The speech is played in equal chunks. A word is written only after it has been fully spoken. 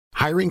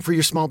Hiring for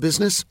your small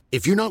business?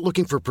 If you're not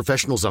looking for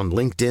professionals on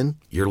LinkedIn,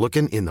 you're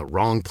looking in the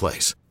wrong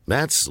place.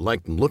 That's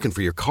like looking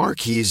for your car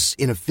keys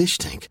in a fish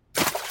tank.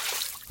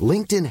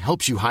 LinkedIn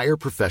helps you hire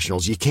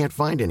professionals you can't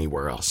find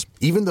anywhere else,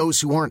 even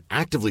those who aren't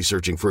actively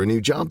searching for a new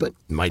job but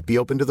might be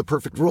open to the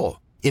perfect role.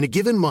 In a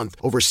given month,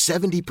 over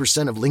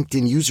 70% of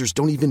LinkedIn users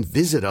don't even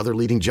visit other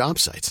leading job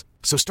sites.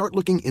 So start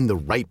looking in the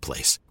right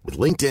place. With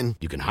LinkedIn,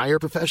 you can hire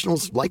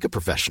professionals like a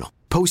professional.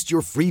 Post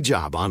your free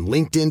job on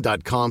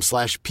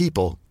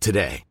linkedin.com/people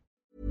today.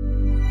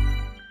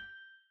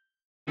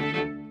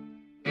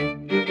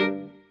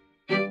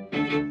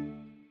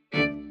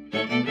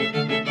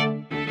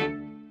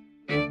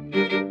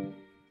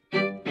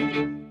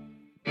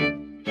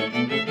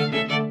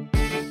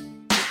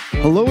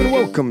 Hello and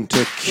welcome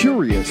to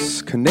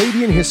Curious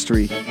Canadian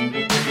History.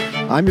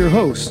 I'm your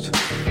host,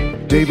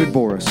 David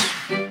Boris.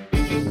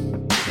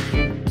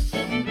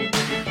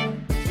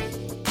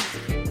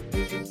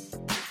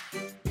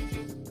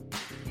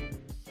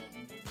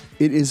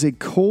 It is a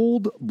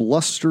cold,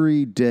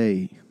 blustery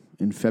day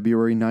in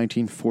February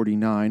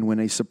 1949 when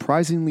a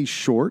surprisingly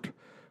short,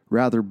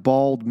 rather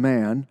bald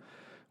man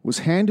was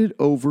handed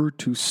over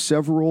to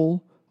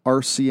several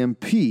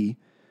RCMP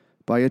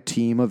by a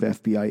team of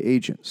FBI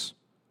agents.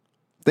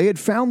 They had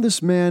found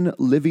this man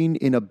living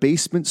in a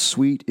basement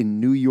suite in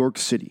New York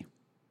City,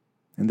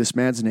 and this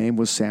man's name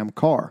was Sam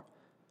Carr,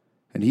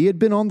 and he had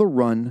been on the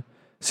run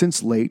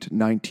since late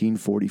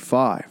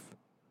 1945.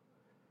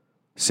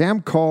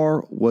 Sam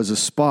Carr was a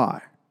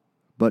spy,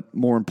 but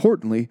more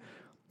importantly,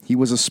 he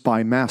was a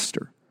spy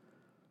master.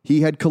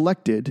 He had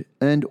collected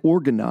and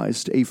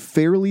organized a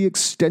fairly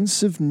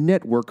extensive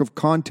network of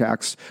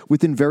contacts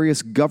within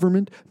various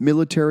government,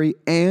 military,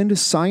 and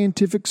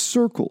scientific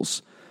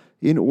circles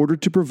in order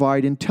to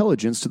provide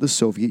intelligence to the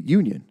Soviet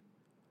Union.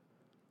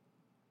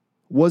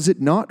 Was it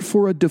not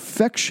for a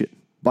defection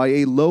by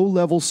a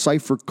low-level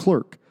cipher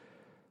clerk,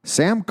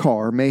 Sam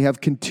Carr may have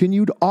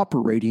continued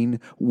operating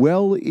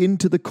well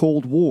into the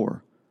Cold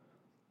War.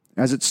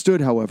 As it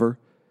stood, however,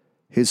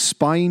 his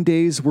spying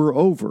days were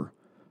over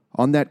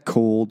on that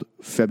cold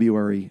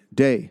February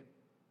day.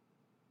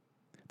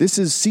 This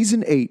is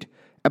Season 8,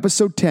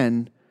 Episode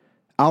 10,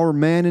 Our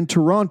Man in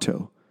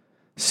Toronto,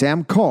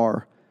 Sam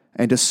Carr,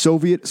 and a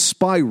Soviet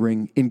spy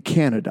ring in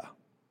Canada.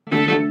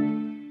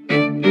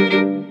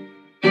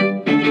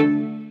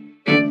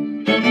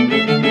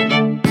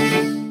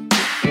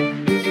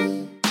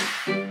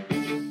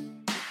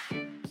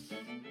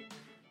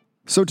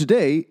 So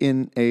today,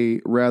 in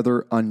a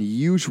rather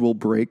unusual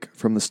break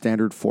from the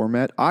standard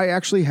format, I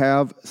actually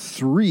have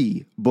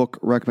 3 book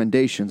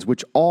recommendations,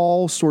 which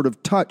all sort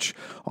of touch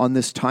on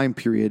this time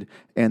period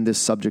and this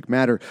subject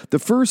matter. The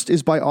first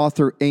is by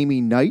author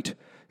Amy Knight.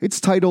 It's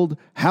titled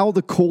How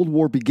the Cold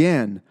War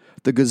Began,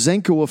 The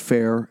Guzenko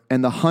Affair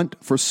and the Hunt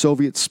for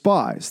Soviet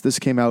Spies. This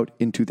came out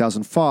in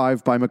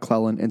 2005 by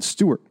McClellan and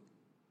Stewart.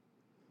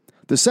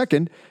 The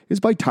second is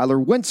by Tyler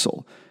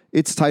Wenzel.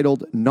 It's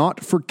titled Not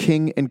for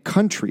King and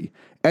Country,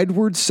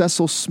 Edward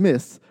Cecil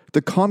Smith,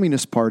 the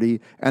Communist Party,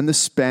 and the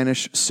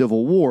Spanish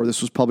Civil War.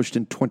 This was published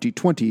in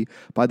 2020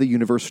 by the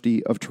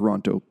University of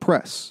Toronto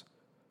Press.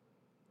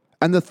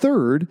 And the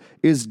third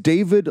is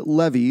David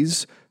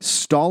Levy's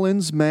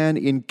Stalin's Man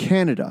in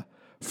Canada,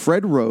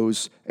 Fred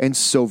Rose and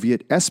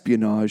Soviet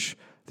Espionage.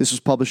 This was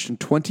published in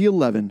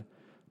 2011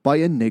 by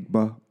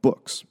Enigma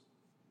Books.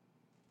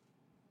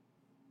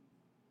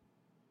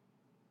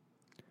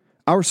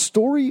 Our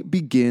story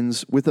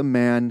begins with a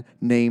man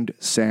named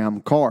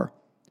Sam Carr.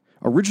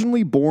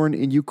 Originally born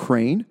in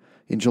Ukraine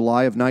in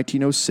July of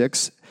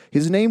 1906,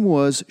 his name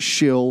was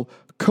Shil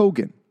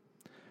Kogan.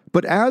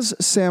 But as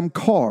Sam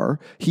Carr,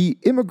 he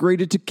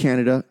immigrated to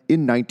Canada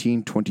in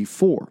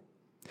 1924.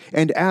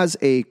 And as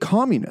a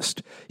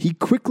communist, he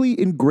quickly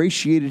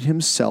ingratiated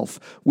himself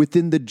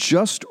within the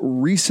just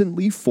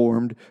recently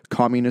formed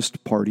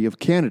Communist Party of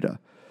Canada.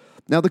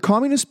 Now, the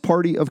Communist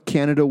Party of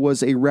Canada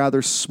was a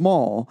rather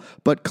small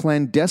but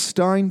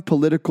clandestine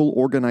political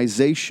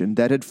organization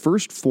that had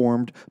first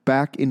formed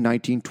back in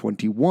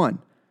 1921.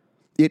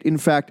 It, in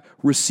fact,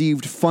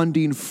 received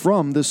funding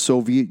from the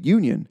Soviet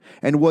Union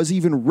and was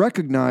even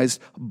recognized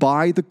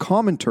by the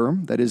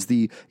Comintern, that is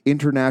the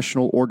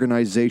international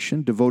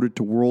organization devoted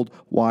to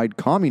worldwide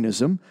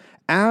communism,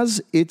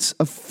 as its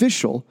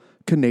official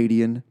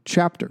Canadian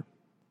chapter.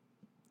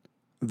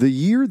 The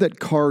year that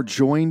Carr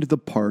joined the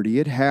party,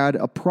 it had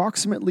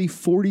approximately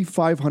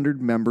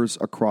 4,500 members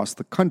across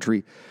the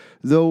country,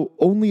 though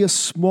only a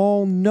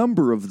small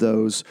number of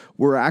those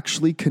were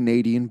actually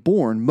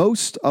Canadian-born.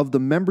 Most of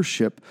the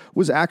membership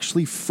was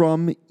actually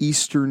from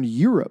Eastern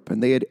Europe,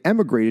 and they had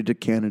emigrated to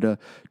Canada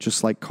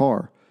just like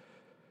Carr.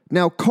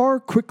 Now, Carr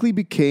quickly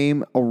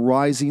became a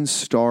rising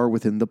star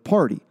within the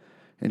party,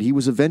 and he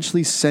was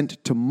eventually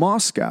sent to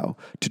Moscow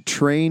to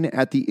train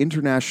at the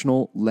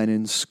International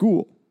Lenin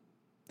School.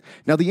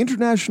 Now, the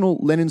International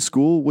Lenin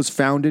School was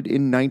founded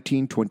in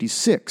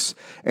 1926,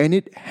 and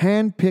it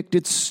handpicked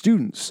its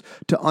students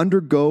to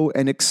undergo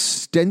an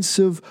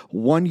extensive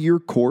one-year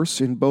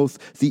course in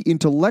both the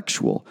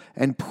intellectual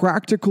and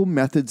practical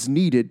methods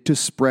needed to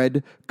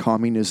spread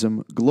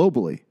communism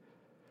globally.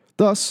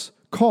 Thus,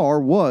 Carr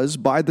was,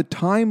 by the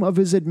time of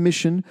his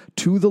admission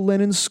to the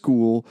Lenin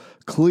School,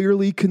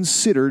 clearly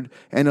considered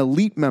an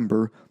elite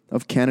member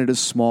of Canada's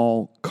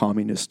small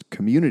communist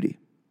community.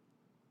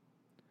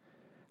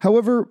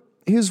 However,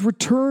 his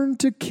return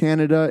to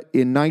Canada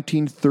in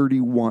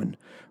 1931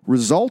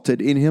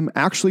 resulted in him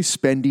actually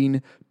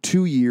spending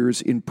 2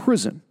 years in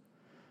prison.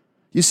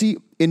 You see,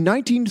 in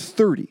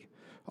 1930,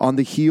 on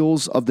the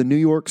heels of the New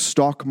York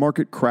stock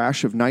market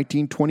crash of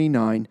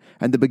 1929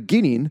 and the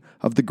beginning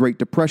of the Great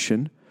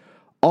Depression,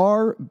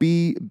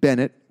 R.B.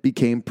 Bennett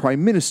became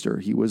prime minister.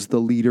 He was the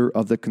leader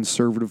of the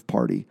Conservative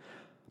Party.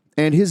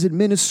 And his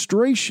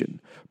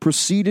administration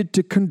proceeded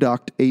to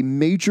conduct a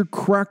major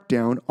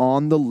crackdown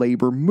on the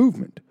labor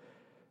movement.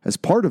 As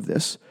part of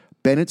this,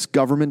 Bennett's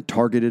government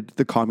targeted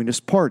the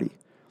Communist Party,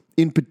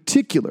 in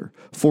particular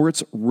for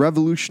its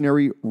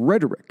revolutionary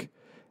rhetoric.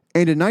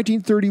 And in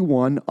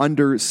 1931,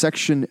 under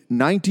Section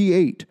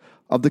 98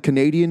 of the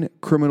Canadian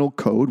Criminal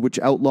Code, which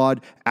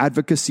outlawed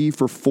advocacy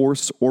for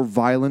force or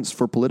violence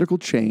for political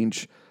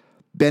change,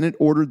 Bennett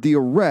ordered the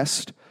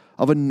arrest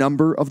of a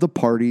number of the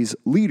party's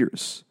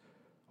leaders.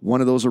 One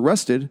of those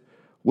arrested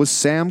was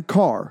Sam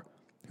Carr,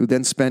 who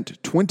then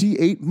spent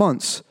 28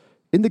 months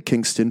in the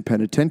Kingston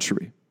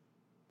Penitentiary.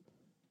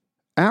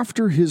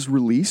 After his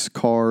release,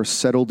 Carr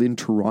settled in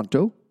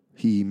Toronto.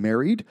 He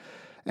married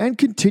and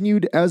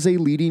continued as a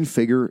leading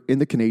figure in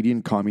the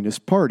Canadian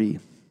Communist Party.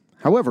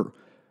 However,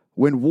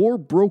 when war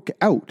broke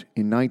out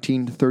in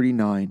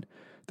 1939,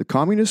 the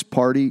Communist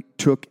Party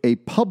took a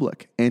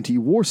public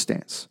anti-war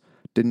stance,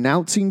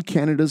 denouncing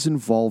Canada's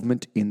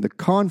involvement in the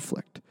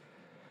conflict.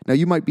 Now,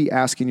 you might be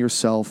asking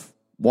yourself,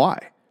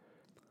 why?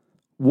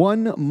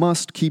 One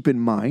must keep in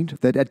mind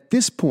that at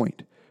this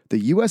point,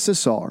 the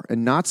USSR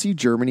and Nazi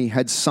Germany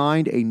had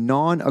signed a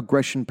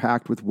non-aggression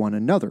pact with one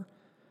another.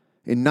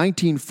 In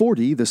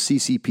 1940, the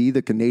CCP,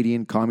 the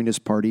Canadian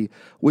Communist Party,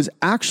 was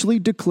actually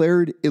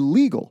declared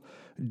illegal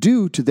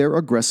due to their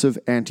aggressive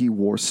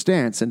anti-war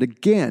stance. And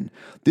again,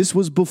 this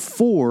was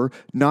before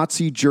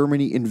Nazi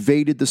Germany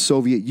invaded the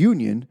Soviet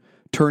Union,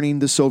 turning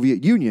the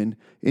Soviet Union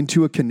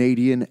into a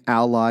Canadian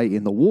ally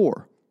in the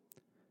war.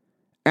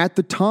 At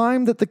the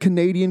time that the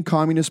Canadian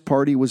Communist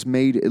Party was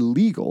made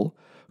illegal,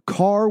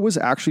 Carr was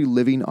actually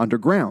living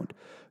underground,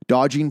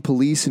 dodging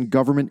police and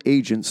government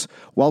agents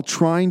while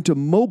trying to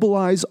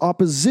mobilize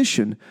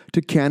opposition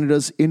to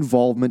Canada's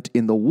involvement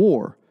in the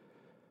war.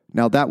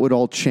 Now, that would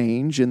all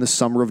change in the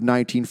summer of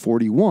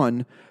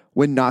 1941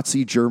 when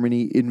Nazi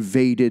Germany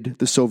invaded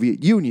the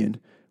Soviet Union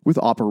with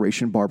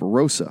Operation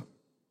Barbarossa.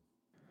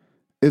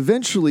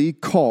 Eventually,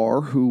 Carr,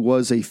 who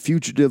was a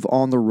fugitive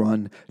on the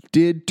run,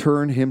 did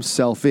turn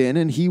himself in,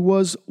 and he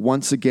was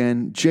once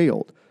again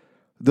jailed,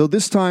 though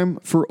this time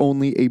for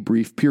only a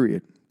brief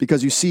period.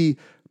 Because you see,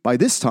 by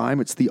this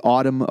time, it's the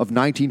autumn of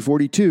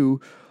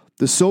 1942,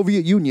 the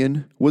Soviet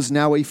Union was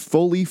now a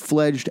fully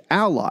fledged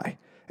ally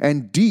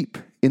and deep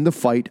in the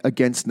fight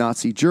against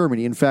Nazi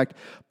Germany. In fact,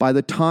 by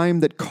the time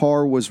that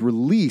Carr was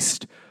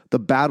released, the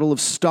Battle of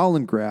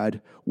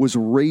Stalingrad was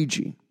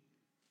raging.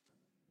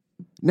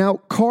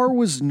 Now, Carr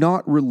was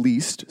not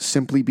released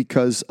simply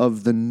because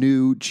of the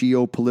new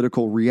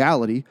geopolitical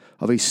reality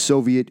of a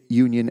Soviet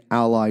Union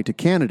ally to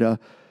Canada,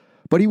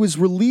 but he was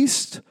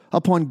released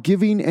upon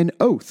giving an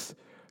oath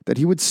that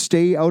he would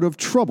stay out of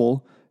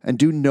trouble and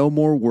do no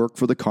more work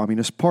for the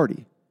Communist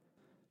Party.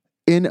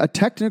 In a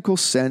technical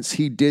sense,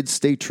 he did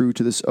stay true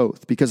to this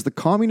oath because the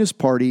Communist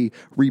Party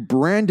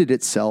rebranded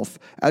itself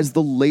as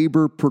the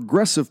Labour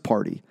Progressive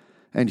Party,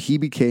 and he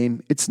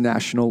became its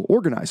national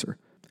organizer.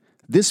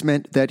 This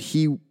meant that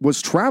he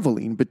was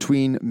traveling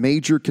between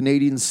major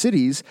Canadian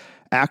cities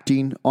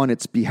acting on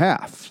its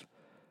behalf.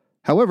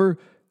 However,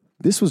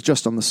 this was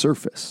just on the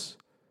surface.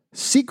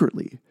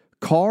 Secretly,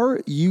 Carr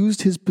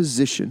used his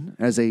position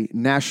as a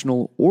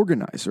national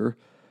organizer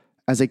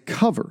as a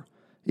cover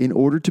in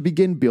order to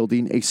begin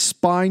building a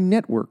spy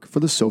network for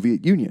the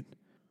Soviet Union.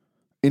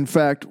 In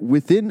fact,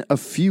 within a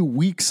few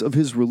weeks of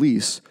his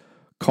release,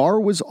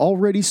 Carr was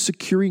already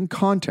securing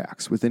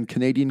contacts within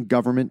Canadian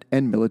government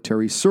and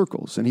military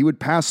circles, and he would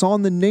pass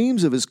on the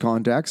names of his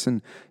contacts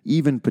and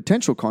even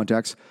potential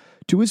contacts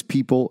to his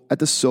people at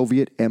the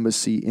Soviet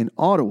embassy in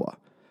Ottawa,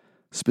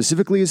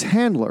 specifically his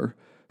handler,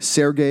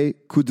 Sergei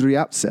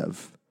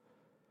Kudryavtsev.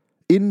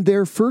 In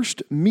their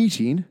first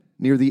meeting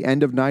near the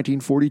end of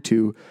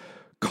 1942,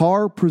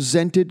 Carr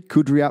presented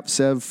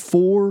Kudryavtsev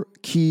 4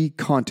 key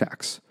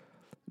contacts: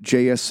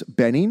 J.S.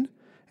 Benning,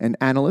 an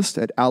analyst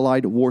at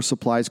Allied War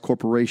Supplies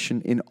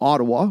Corporation in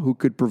Ottawa who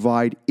could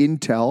provide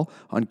intel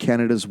on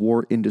Canada's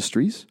war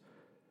industries;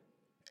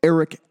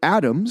 Eric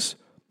Adams,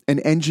 an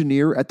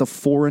engineer at the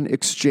Foreign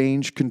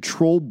Exchange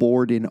Control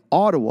Board in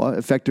Ottawa,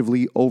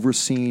 effectively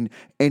overseeing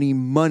any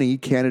money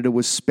Canada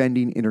was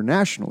spending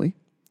internationally;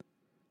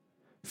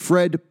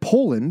 Fred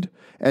Poland,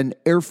 an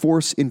Air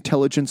Force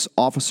intelligence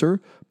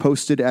officer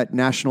posted at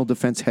National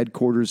Defense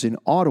Headquarters in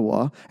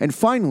Ottawa, and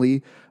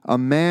finally, a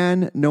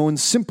man known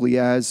simply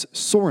as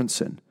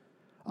Sorensen,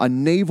 a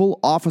naval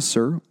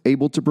officer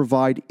able to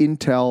provide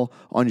intel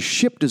on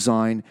ship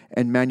design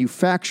and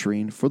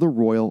manufacturing for the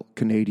Royal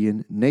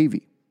Canadian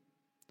Navy.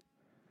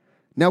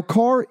 Now,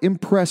 Carr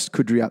impressed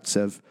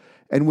Kudryavtsev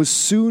and was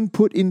soon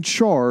put in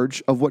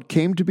charge of what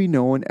came to be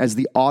known as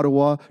the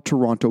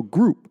Ottawa-Toronto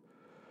Group.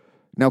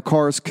 Now,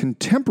 Carr's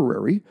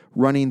contemporary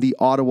running the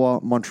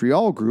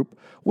Ottawa-Montreal Group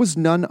was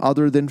none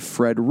other than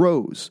Fred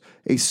Rose,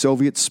 a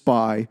Soviet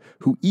spy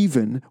who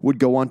even would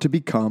go on to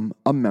become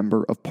a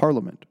member of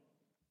Parliament.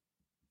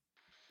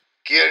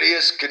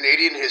 Curious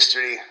Canadian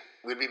History.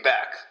 We'll be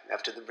back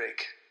after the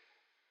break.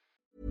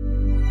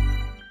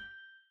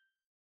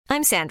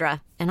 I'm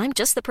Sandra, and I'm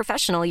just the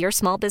professional your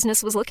small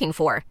business was looking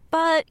for.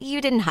 But you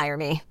didn't hire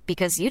me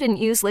because you didn't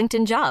use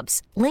LinkedIn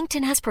Jobs.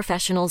 LinkedIn has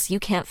professionals you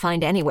can't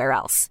find anywhere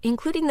else,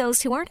 including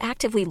those who aren't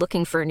actively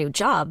looking for a new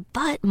job,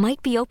 but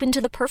might be open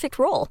to the perfect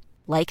role,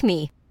 like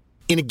me.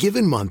 In a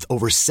given month,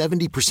 over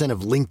 70%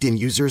 of LinkedIn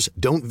users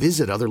don't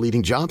visit other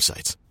leading job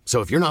sites. So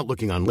if you're not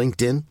looking on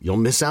LinkedIn, you'll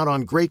miss out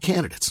on great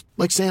candidates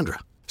like Sandra.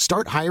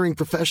 Start hiring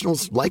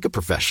professionals like a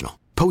professional.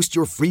 Post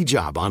your free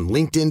job on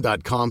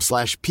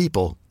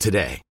linkedin.com/people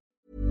today.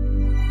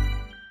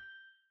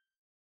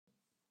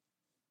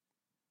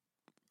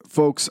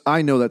 Folks,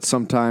 I know that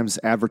sometimes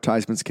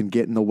advertisements can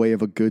get in the way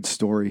of a good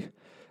story.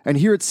 And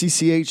here at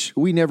CCH,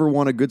 we never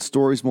want a good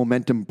story's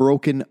momentum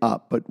broken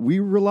up, but we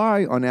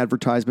rely on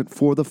advertisement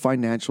for the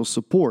financial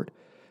support,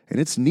 and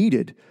it's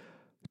needed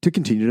to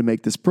continue to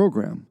make this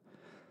program.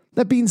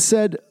 That being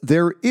said,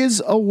 there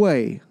is a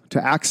way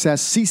to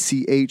access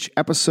CCH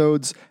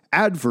episodes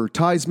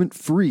advertisement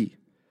free.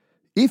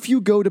 If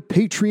you go to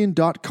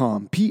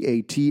patreon.com,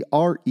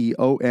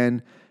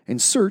 Patreon,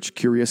 and search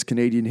Curious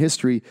Canadian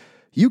History,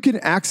 you can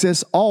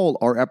access all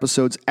our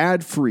episodes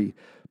ad-free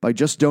by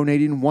just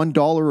donating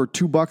 $1 or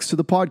 $2 to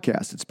the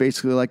podcast. It's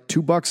basically like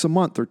 $2 a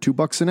month or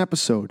 $2 an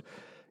episode.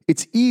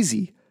 It's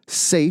easy,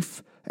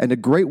 safe, and a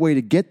great way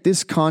to get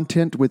this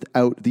content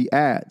without the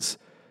ads.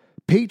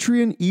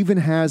 Patreon even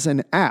has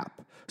an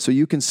app, so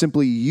you can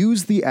simply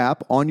use the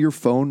app on your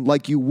phone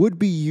like you would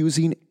be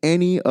using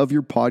any of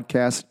your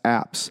podcast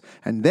apps.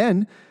 And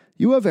then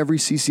you have every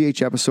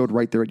CCH episode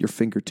right there at your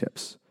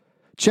fingertips.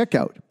 Check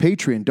out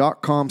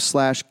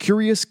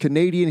patreon.com/Curious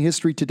Canadian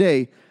History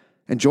today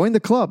and join the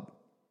club.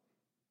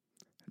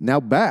 Now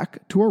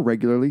back to our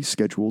regularly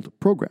scheduled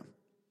program.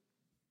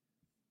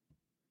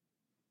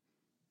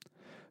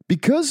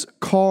 Because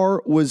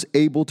Carr was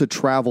able to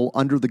travel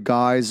under the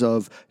guise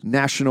of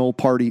National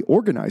Party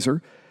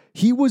organizer,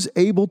 he was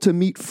able to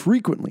meet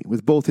frequently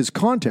with both his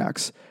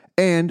contacts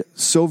and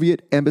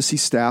Soviet embassy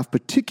staff,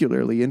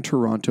 particularly in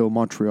Toronto,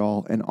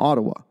 Montreal, and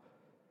Ottawa.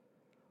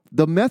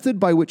 The method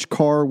by which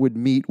Carr would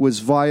meet was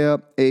via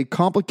a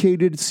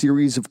complicated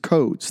series of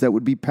codes that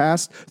would be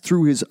passed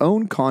through his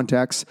own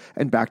contacts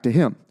and back to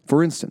him.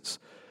 For instance,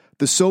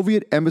 the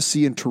Soviet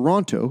embassy in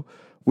Toronto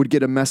would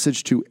get a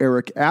message to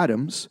Eric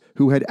Adams,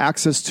 who had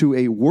access to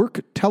a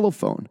work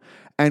telephone,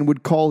 and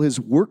would call his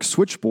work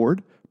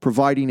switchboard,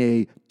 providing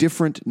a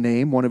different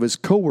name, one of his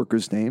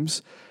co-workers'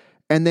 names,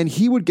 and then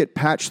he would get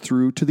patched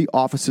through to the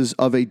offices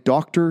of a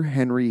Dr.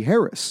 Henry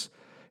Harris.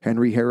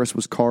 Henry Harris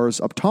was Carr's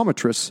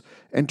optometrist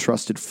and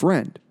trusted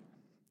friend.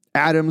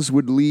 Adams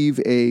would leave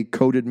a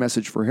coded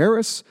message for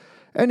Harris,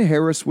 and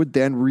Harris would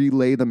then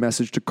relay the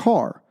message to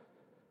Carr.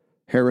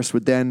 Harris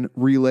would then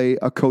relay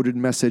a coded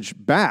message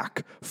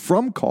back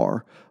from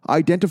Carr,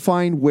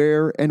 identifying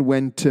where and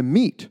when to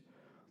meet.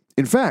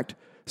 In fact,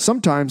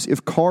 sometimes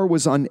if Carr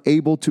was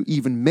unable to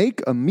even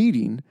make a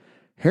meeting,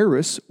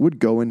 Harris would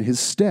go in his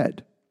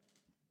stead.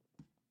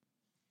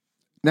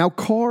 Now,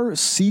 Carr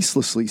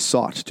ceaselessly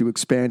sought to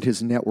expand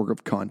his network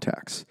of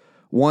contacts.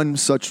 One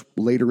such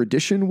later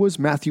addition was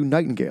Matthew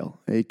Nightingale,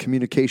 a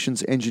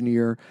communications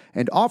engineer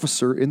and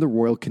officer in the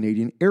Royal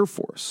Canadian Air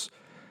Force.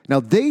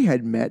 Now, they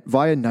had met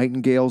via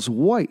Nightingale's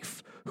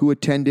wife, who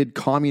attended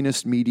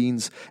communist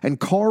meetings, and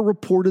Carr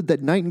reported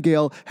that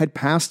Nightingale had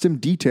passed him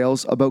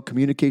details about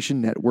communication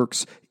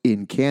networks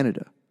in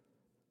Canada.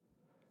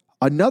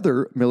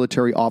 Another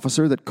military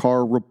officer that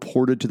Carr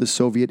reported to the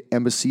Soviet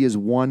embassy as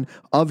one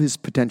of his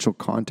potential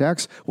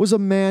contacts was a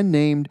man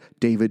named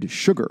David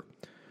Sugar.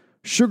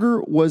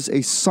 Sugar was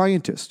a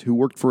scientist who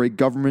worked for a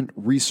government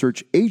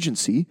research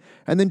agency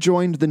and then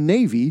joined the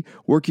Navy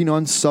working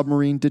on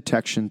submarine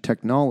detection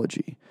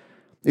technology.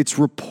 It's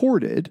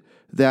reported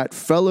that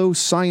fellow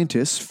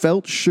scientists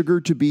felt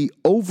Sugar to be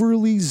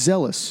overly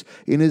zealous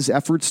in his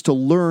efforts to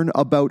learn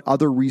about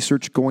other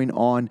research going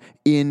on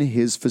in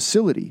his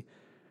facility.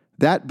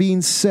 That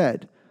being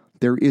said,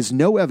 there is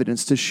no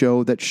evidence to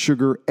show that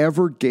Sugar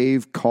ever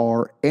gave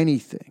Carr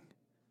anything.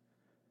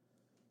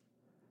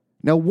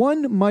 Now,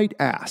 one might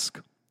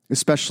ask,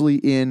 especially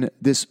in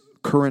this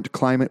current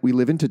climate we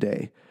live in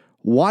today,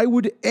 why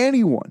would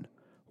anyone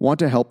want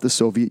to help the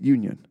Soviet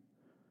Union?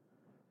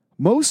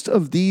 Most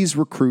of these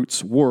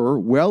recruits were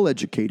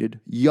well-educated,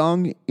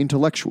 young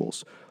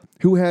intellectuals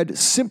who had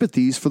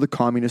sympathies for the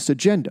communist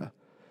agenda.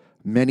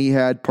 Many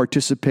had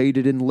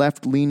participated in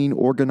left-leaning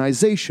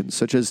organizations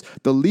such as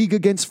the League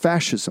Against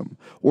Fascism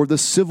or the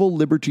Civil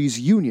Liberties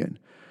Union,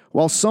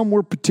 while some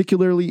were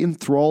particularly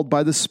enthralled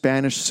by the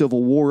Spanish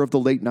Civil War of the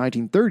late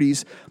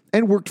 1930s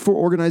and worked for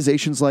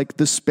organizations like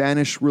the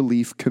Spanish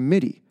Relief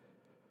Committee.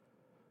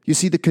 You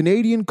see, the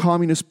Canadian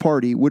Communist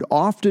Party would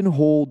often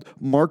hold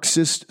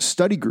Marxist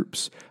study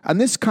groups, and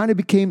this kind of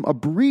became a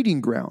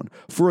breeding ground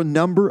for a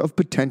number of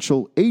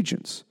potential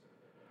agents.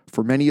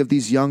 For many of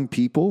these young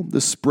people,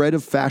 the spread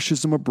of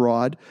fascism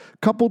abroad,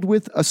 coupled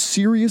with a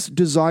serious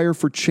desire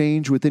for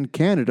change within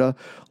Canada,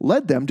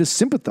 led them to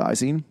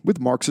sympathizing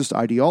with Marxist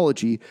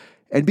ideology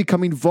and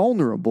becoming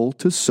vulnerable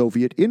to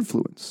Soviet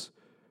influence.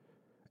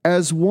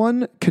 As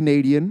one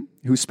Canadian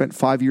who spent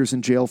 5 years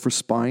in jail for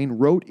spying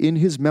wrote in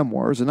his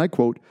memoirs, and I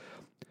quote,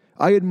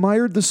 "I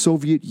admired the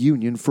Soviet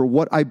Union for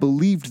what I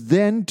believed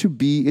then to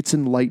be its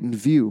enlightened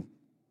view.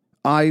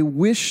 I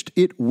wished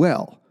it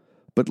well.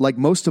 But like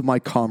most of my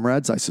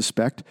comrades, I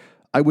suspect,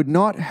 I would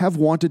not have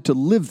wanted to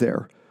live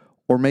there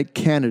or make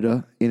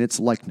Canada in its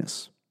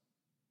likeness."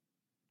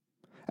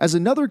 As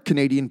another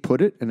Canadian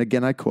put it, and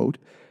again I quote,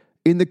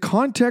 "In the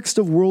context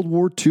of World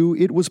War II,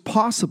 it was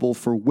possible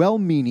for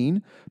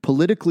well-meaning,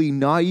 politically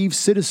naive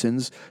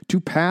citizens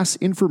to pass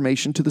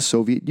information to the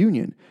Soviet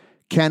Union,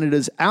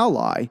 Canada's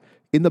ally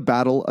in the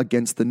battle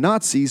against the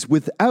Nazis,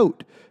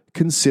 without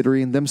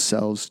considering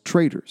themselves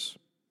traitors."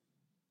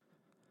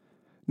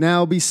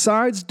 Now,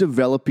 besides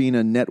developing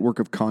a network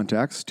of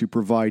contacts to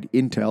provide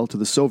intel to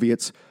the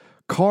Soviets,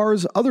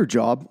 Carr's other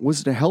job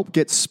was to help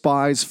get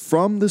spies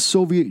from the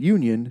Soviet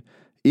Union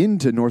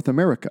into North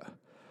America.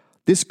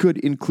 This could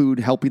include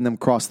helping them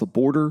cross the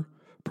border,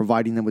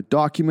 providing them with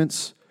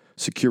documents,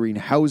 securing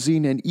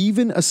housing, and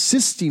even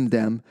assisting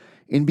them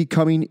in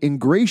becoming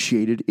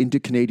ingratiated into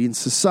Canadian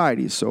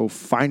society, so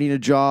finding a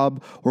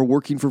job or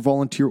working for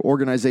volunteer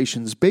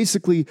organizations,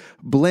 basically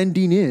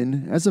blending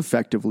in as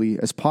effectively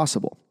as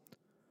possible.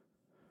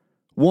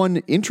 One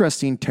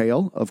interesting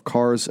tale of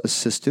Carr's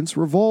assistance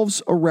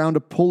revolves around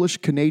a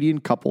Polish-Canadian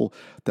couple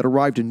that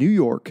arrived in New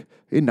York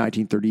in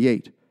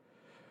 1938.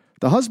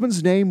 The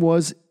husband's name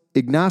was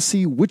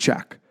Ignacy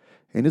Wyczak,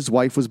 and his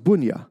wife was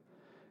Bunia.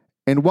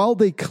 And while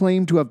they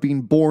claimed to have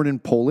been born in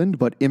Poland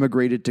but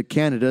immigrated to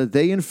Canada,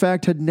 they in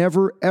fact had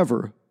never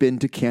ever been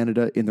to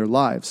Canada in their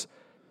lives.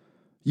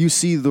 You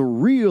see, the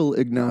real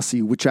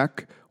Ignacy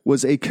Wyczak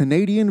was a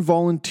Canadian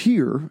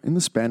volunteer in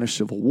the Spanish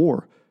Civil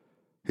War.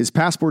 His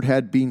passport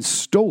had been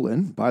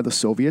stolen by the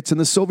Soviets,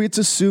 and the Soviets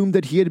assumed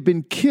that he had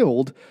been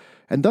killed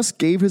and thus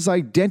gave his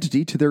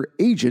identity to their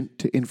agent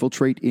to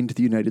infiltrate into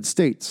the United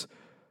States.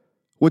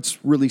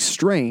 What's really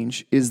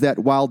strange is that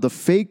while the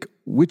fake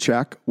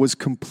Wyczak was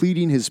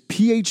completing his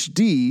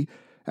PhD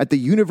at the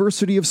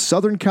University of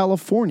Southern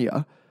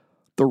California,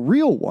 the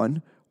real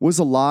one was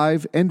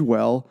alive and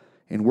well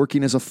and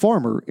working as a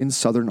farmer in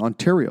Southern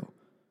Ontario.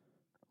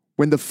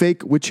 When the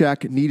fake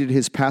Wyczak needed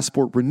his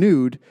passport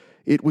renewed,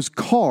 it was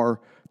Carr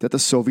that the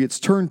Soviets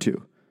turned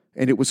to,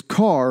 and it was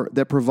Carr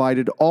that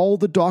provided all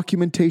the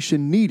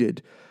documentation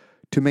needed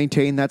to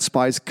maintain that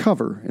spy's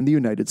cover in the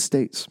United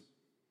States.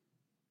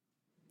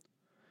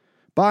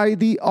 By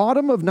the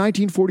autumn of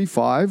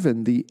 1945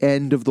 and the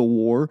end of the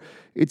war,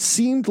 it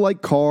seemed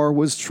like Carr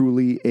was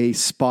truly a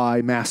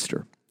spy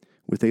master,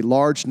 with a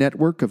large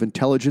network of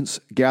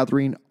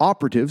intelligence-gathering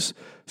operatives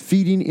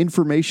feeding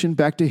information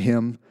back to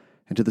him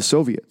and to the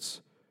Soviets.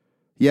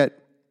 Yet,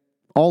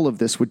 all of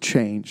this would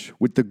change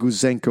with the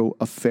Guzenko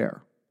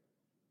affair.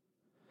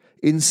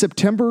 In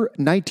September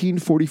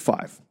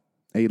 1945,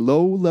 a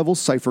low-level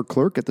cipher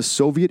clerk at the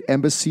Soviet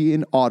embassy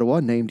in Ottawa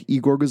named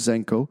Igor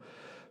Guzenko,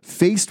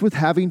 faced with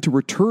having to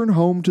return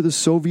home to the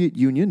Soviet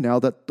Union now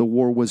that the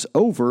war was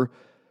over,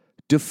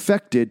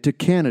 defected to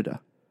Canada.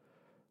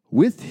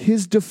 With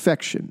his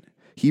defection,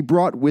 he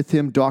brought with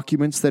him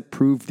documents that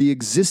proved the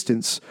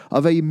existence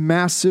of a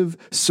massive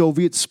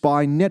Soviet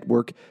spy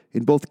network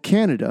in both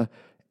Canada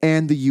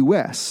and the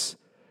U.S.,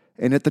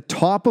 and at the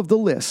top of the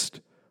list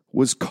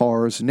was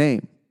Carr's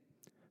name.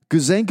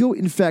 Guzenko,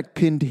 in fact,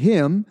 pinned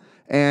him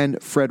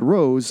and Fred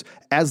Rose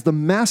as the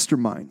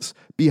masterminds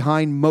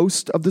behind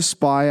most of the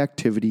spy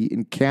activity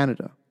in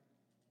Canada.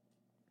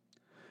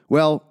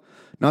 Well,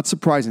 not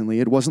surprisingly,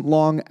 it wasn't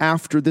long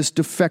after this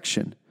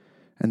defection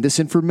and this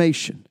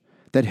information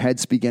that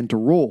heads began to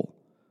roll.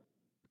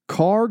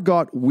 Carr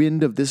got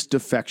wind of this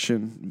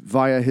defection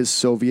via his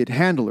Soviet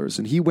handlers,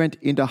 and he went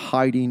into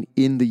hiding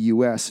in the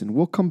U.S., and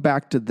we'll come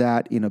back to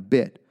that in a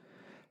bit.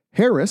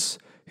 Harris,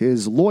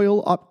 his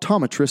loyal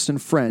optometrist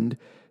and friend,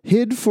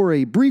 hid for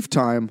a brief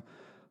time,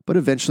 but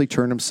eventually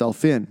turned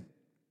himself in.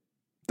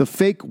 The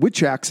fake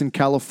Wyczaks in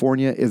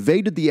California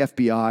evaded the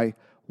FBI,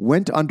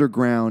 went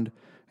underground,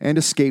 and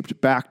escaped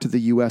back to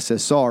the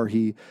USSR.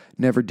 He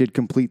never did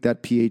complete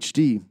that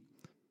PhD.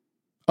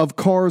 Of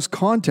Carr's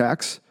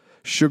contacts,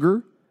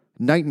 Sugar,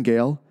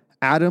 Nightingale,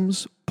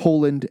 Adams,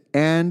 Poland,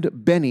 and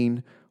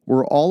Benning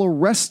were all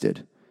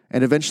arrested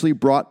and eventually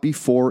brought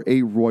before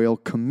a royal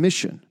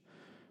commission.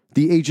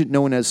 The agent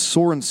known as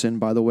Sorensen,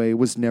 by the way,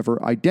 was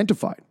never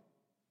identified.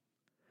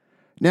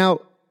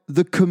 Now,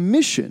 the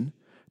commission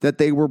that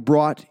they were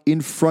brought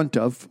in front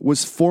of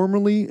was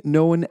formerly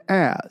known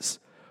as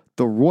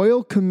the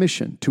Royal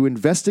Commission to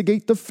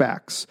investigate the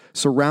facts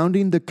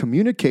surrounding the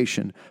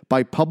communication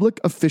by public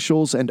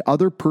officials and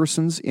other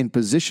persons in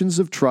positions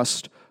of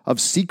trust of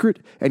secret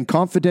and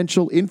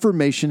confidential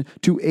information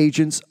to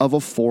agents of a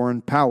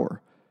foreign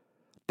power.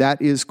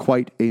 That is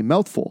quite a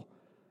mouthful.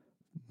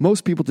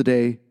 Most people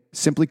today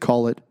simply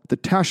call it the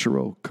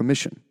Taschereau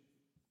Commission.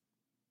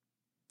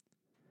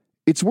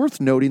 It's worth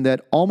noting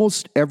that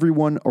almost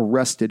everyone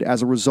arrested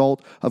as a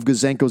result of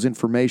Gouzenko's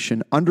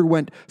information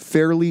underwent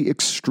fairly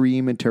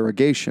extreme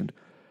interrogation.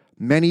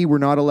 Many were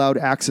not allowed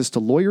access to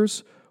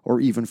lawyers or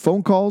even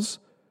phone calls.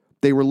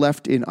 They were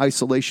left in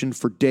isolation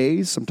for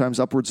days, sometimes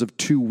upwards of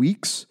 2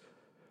 weeks.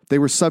 They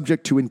were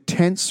subject to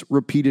intense,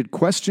 repeated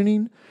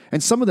questioning,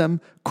 and some of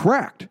them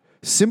cracked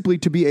simply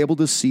to be able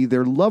to see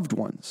their loved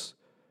ones.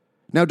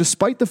 Now,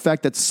 despite the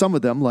fact that some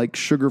of them, like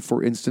Sugar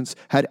for instance,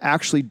 had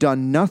actually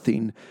done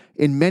nothing,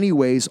 in many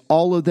ways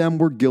all of them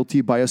were guilty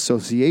by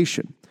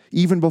association,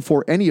 even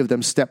before any of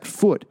them stepped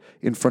foot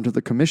in front of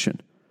the commission.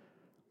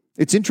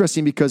 It's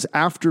interesting because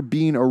after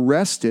being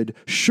arrested,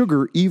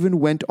 Sugar even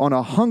went on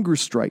a hunger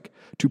strike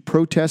to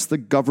protest the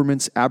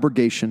government's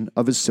abrogation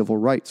of his civil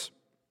rights.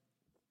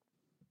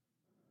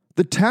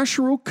 The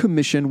Taschereau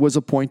Commission was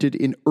appointed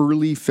in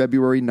early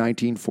February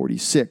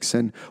 1946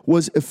 and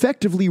was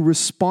effectively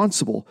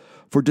responsible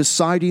for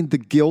deciding the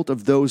guilt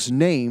of those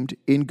named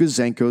in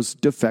Gouzenko's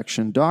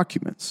defection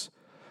documents.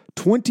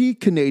 20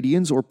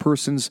 Canadians or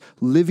persons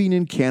living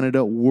in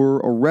Canada were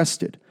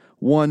arrested.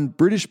 One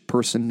British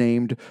person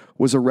named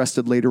was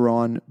arrested later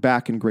on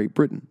back in Great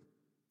Britain.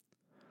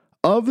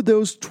 Of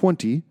those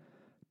 20,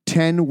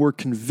 10 were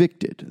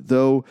convicted,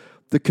 though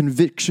the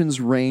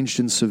convictions ranged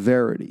in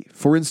severity.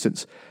 For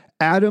instance,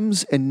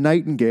 Adams and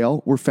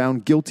Nightingale were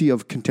found guilty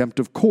of contempt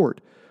of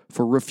court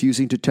for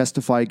refusing to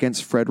testify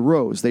against Fred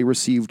Rose. They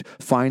received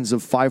fines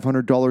of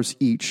 $500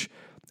 each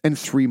and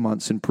 3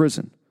 months in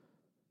prison.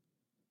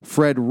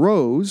 Fred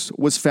Rose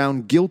was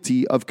found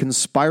guilty of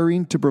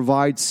conspiring to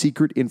provide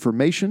secret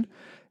information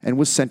and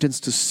was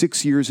sentenced to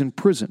 6 years in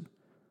prison.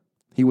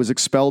 He was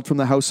expelled from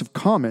the House of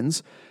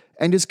Commons,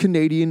 and his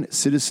Canadian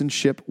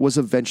citizenship was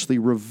eventually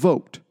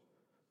revoked.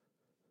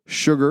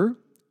 Sugar,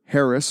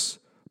 Harris,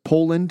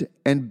 Poland,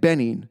 and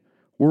Benning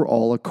were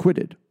all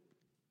acquitted.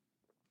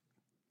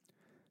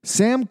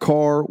 Sam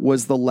Carr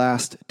was the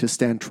last to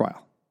stand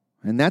trial,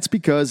 and that's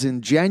because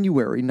in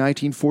January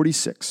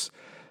 1946,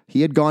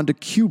 he had gone to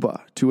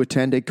Cuba to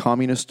attend a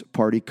Communist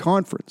Party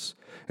conference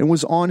and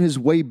was on his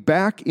way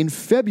back in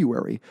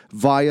February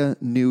via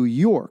New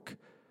York.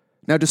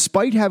 Now,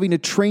 despite having a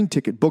train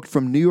ticket booked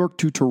from New York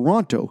to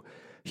Toronto,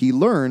 he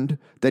learned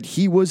that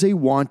he was a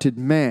wanted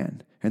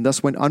man and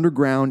thus went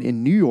underground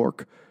in New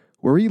York,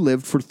 where he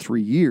lived for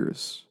 3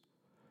 years.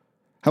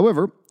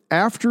 However,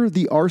 after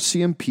the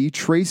RCMP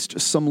traced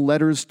some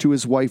letters to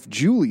his wife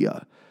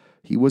Julia,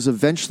 he was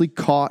eventually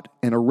caught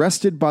and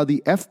arrested by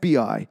the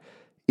FBI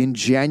in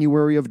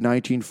January of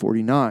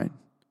 1949.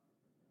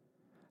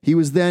 He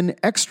was then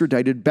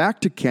extradited back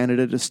to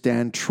Canada to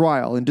stand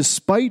trial, and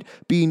despite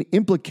being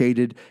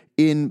implicated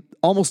in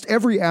almost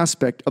every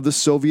aspect of the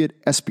Soviet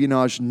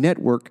espionage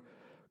network,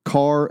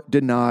 Carr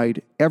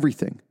denied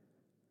everything.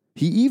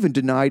 He even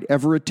denied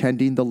ever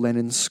attending the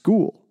Lenin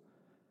School.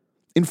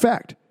 In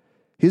fact,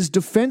 his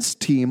defense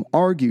team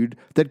argued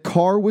that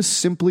Carr was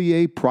simply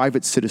a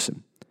private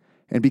citizen,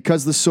 and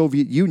because the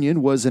Soviet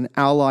Union was an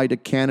ally to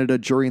Canada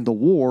during the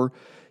war,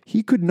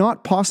 he could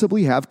not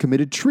possibly have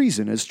committed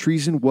treason, as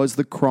treason was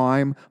the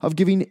crime of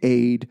giving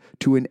aid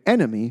to an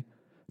enemy,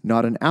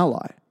 not an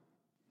ally.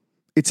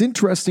 It's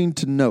interesting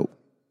to note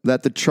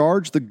that the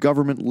charge the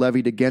government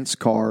levied against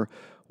Carr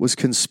was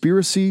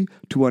conspiracy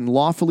to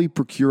unlawfully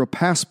procure a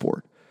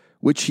passport,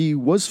 which he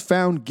was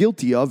found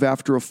guilty of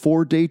after a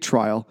 4-day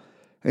trial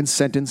and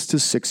sentenced to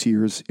 6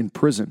 years in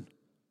prison.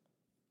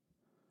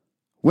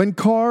 When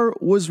Carr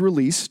was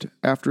released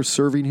after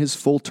serving his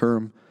full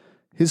term,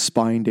 his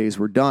spying days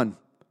were done.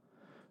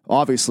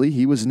 Obviously,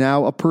 he was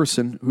now a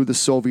person who the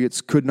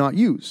Soviets could not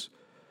use,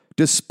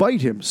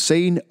 despite him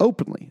saying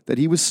openly that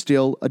he was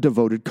still a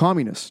devoted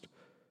communist.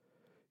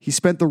 He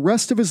spent the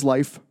rest of his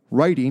life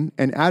writing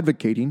and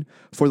advocating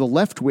for the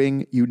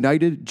left-wing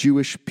United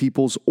Jewish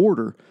People's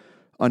Order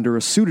under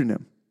a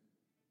pseudonym.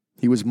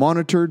 He was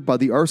monitored by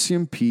the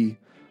RCMP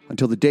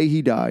until the day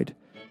he died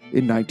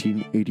in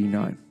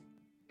 1989.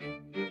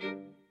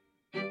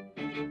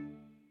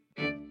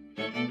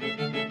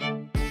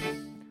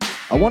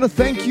 I want to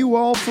thank you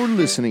all for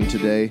listening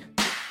today.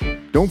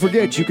 Don't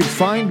forget, you can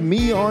find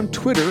me on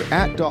Twitter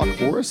at Doc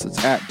Boris.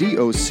 That's at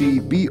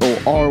DOCBORYS.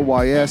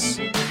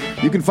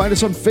 You can find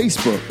us on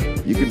Facebook.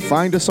 You can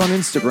find us on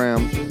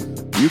Instagram.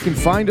 You can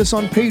find us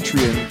on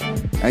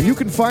Patreon. And you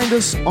can find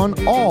us on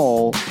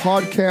all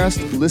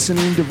podcast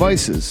listening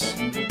devices.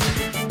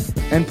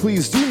 And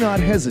please do not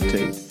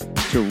hesitate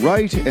to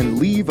write and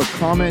leave a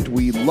comment.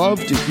 We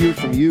love to hear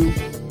from you.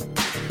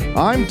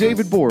 I'm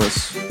David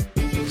Boris.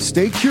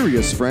 Stay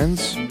curious,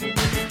 friends.